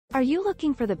Are you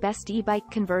looking for the best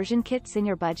e-bike conversion kits in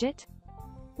your budget?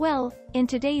 Well, in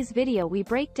today's video we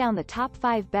break down the top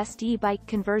 5 best e-bike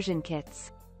conversion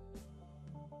kits.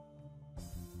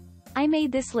 I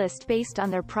made this list based on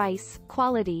their price,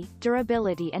 quality,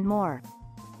 durability and more.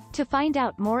 To find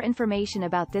out more information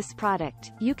about this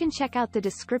product, you can check out the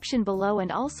description below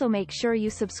and also make sure you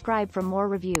subscribe for more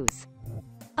reviews.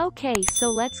 Okay,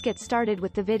 so let's get started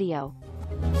with the video.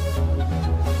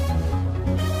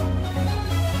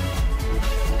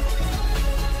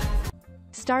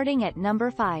 Starting at number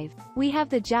 5, we have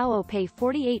the JauoPay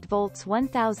 48 volts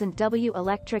 1000W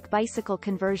electric bicycle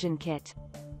conversion kit.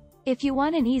 If you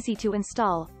want an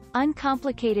easy-to-install,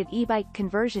 uncomplicated e-bike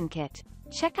conversion kit,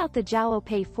 check out the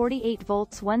JauoPay 48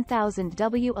 volts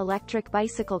 1000W electric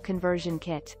bicycle conversion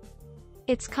kit.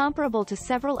 It's comparable to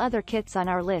several other kits on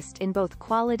our list in both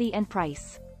quality and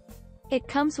price. It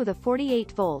comes with a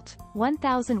 48-volt,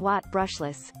 1000-watt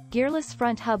brushless, gearless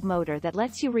front hub motor that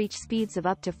lets you reach speeds of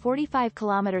up to 45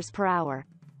 km per hour.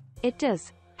 It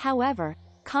does, however,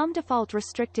 come default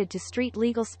restricted to street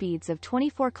legal speeds of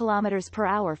 24 km per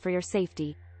hour for your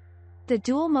safety. The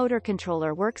dual motor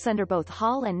controller works under both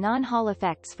Hall and non-Hall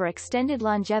effects for extended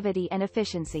longevity and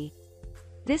efficiency.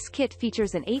 This kit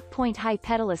features an 8-point high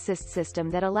pedal assist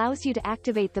system that allows you to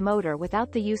activate the motor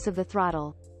without the use of the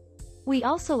throttle. We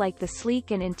also like the sleek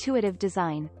and intuitive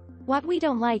design. What we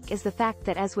don't like is the fact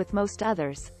that, as with most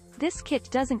others, this kit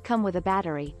doesn't come with a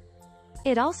battery.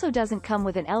 It also doesn't come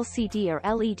with an LCD or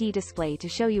LED display to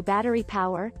show you battery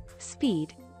power,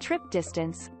 speed, trip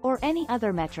distance, or any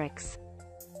other metrics.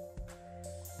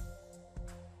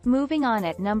 Moving on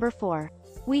at number 4,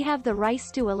 we have the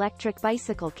Ricetoo electric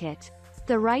bicycle kit.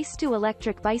 The Ricetoo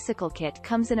electric bicycle kit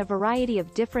comes in a variety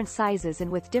of different sizes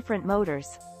and with different motors,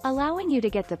 allowing you to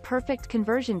get the perfect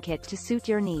conversion kit to suit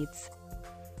your needs.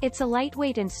 It's a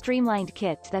lightweight and streamlined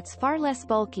kit that's far less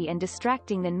bulky and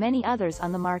distracting than many others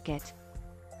on the market.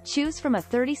 Choose from a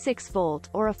 36-volt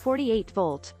or a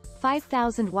 48-volt,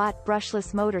 5000-watt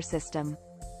brushless motor system.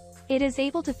 It is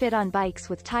able to fit on bikes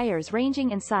with tires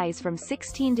ranging in size from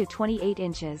 16 to 28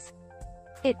 inches.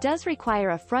 It does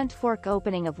require a front fork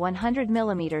opening of 100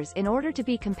 mm in order to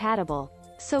be compatible,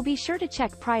 so be sure to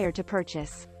check prior to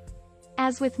purchase.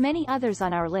 As with many others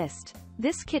on our list,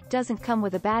 this kit doesn't come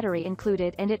with a battery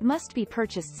included and it must be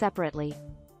purchased separately.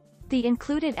 The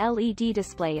included LED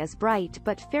display is bright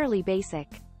but fairly basic.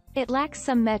 It lacks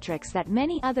some metrics that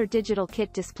many other digital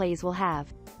kit displays will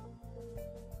have.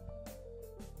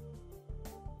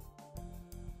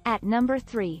 At number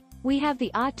 3, we have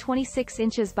the 26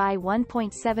 inches by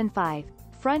 1.75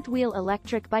 front-wheel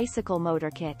electric bicycle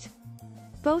motor kit.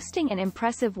 Boasting an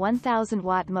impressive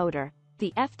 1000-watt motor,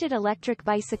 the EBike electric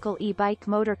bicycle e-bike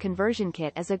motor conversion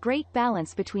kit is a great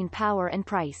balance between power and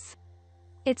price.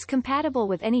 It's compatible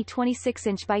with any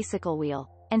 26-inch bicycle wheel,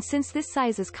 and since this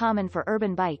size is common for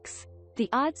urban bikes, the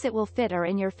odds it will fit are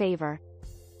in your favor.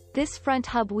 This front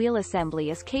hub wheel assembly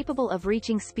is capable of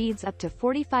reaching speeds up to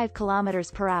 45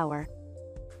 km per hour.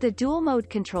 The dual mode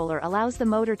controller allows the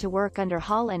motor to work under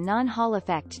Hall and non-Hall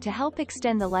effect to help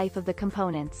extend the life of the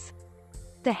components.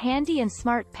 The handy and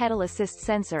smart pedal assist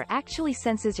sensor actually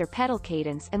senses your pedal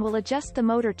cadence and will adjust the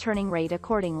motor turning rate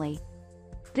accordingly.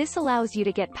 This allows you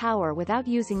to get power without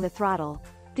using the throttle.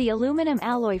 The aluminum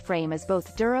alloy frame is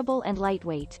both durable and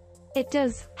lightweight. It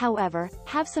does, however,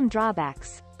 have some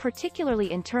drawbacks,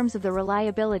 particularly in terms of the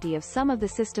reliability of some of the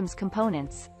system's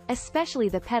components, especially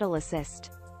the pedal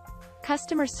assist.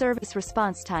 Customer service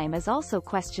response time is also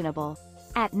questionable.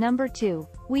 At number 2,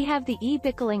 we have the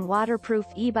EBikeling waterproof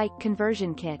e-bike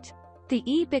conversion kit. The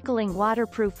EBikeling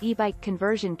waterproof e-bike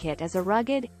conversion kit is a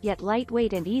rugged, yet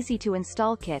lightweight and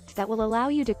easy-to-install kit that will allow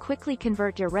you to quickly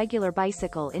convert your regular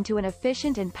bicycle into an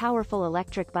efficient and powerful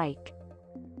electric bike.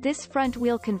 This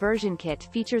front-wheel conversion kit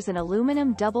features an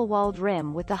aluminum double-walled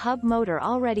rim with the hub motor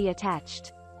already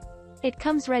attached. It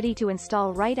comes ready to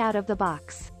install right out of the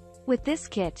box. With this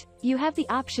kit, you have the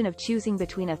option of choosing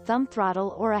between a thumb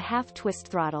throttle or a half-twist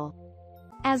throttle.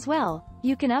 As well,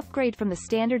 you can upgrade from the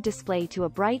standard display to a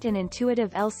bright and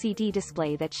intuitive LCD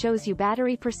display that shows you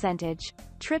battery percentage,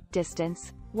 trip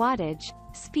distance, wattage,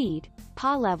 speed,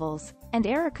 PA levels, and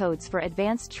error codes for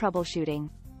advanced troubleshooting.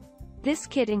 This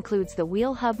kit includes the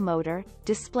wheel hub motor,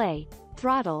 display,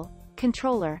 throttle,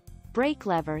 controller, brake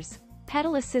levers,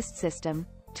 pedal assist system,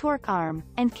 torque arm,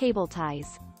 and cable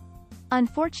ties.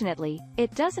 Unfortunately,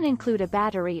 it doesn't include a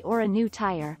battery or a new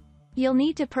tire. You'll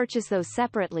need to purchase those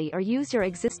separately or use your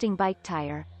existing bike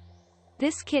tire.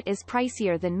 This kit is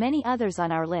pricier than many others on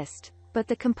our list, but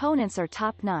the components are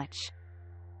top-notch.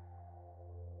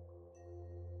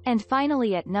 And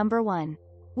finally at number 1,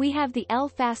 we have the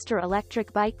L-Faster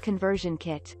Electric Bike Conversion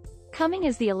Kit. Coming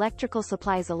as the electrical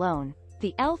supplies alone,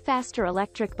 the L-Faster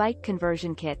Electric Bike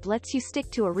Conversion Kit lets you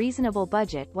stick to a reasonable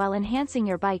budget while enhancing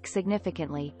your bike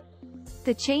significantly.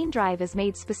 The chain drive is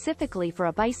made specifically for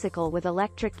a bicycle with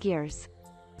electric gears.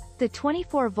 The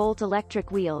 24-volt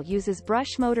electric wheel uses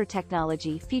brush motor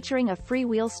technology featuring a free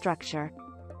wheel structure.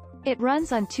 It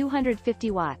runs on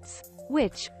 250 watts,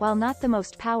 which, while not the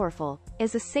most powerful,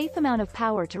 is a safe amount of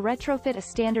power to retrofit a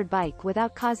standard bike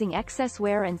without causing excess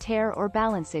wear and tear or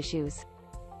balance issues.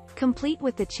 Complete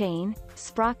with the chain,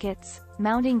 sprockets,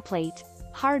 mounting plate,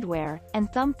 hardware,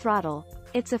 and thumb throttle,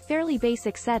 it's a fairly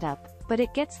basic setup, but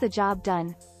it gets the job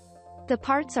done. The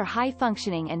parts are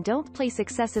high-functioning and don't place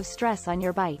excessive stress on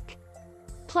your bike.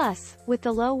 Plus, with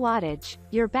the low wattage,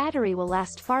 your battery will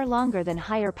last far longer than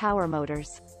higher power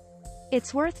motors.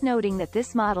 It's worth noting that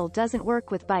this model doesn't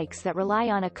work with bikes that rely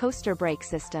on a coaster brake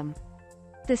system.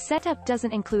 The setup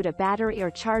doesn't include a battery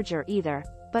or charger either,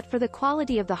 but for the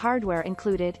quality of the hardware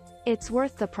included, it's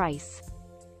worth the price.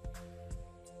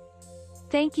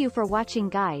 Thank you for watching,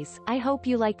 guys. I hope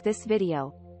you liked this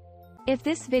video. If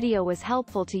this video was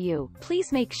helpful to you,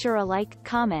 please make sure a like,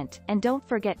 comment, and don't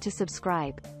forget to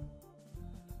subscribe.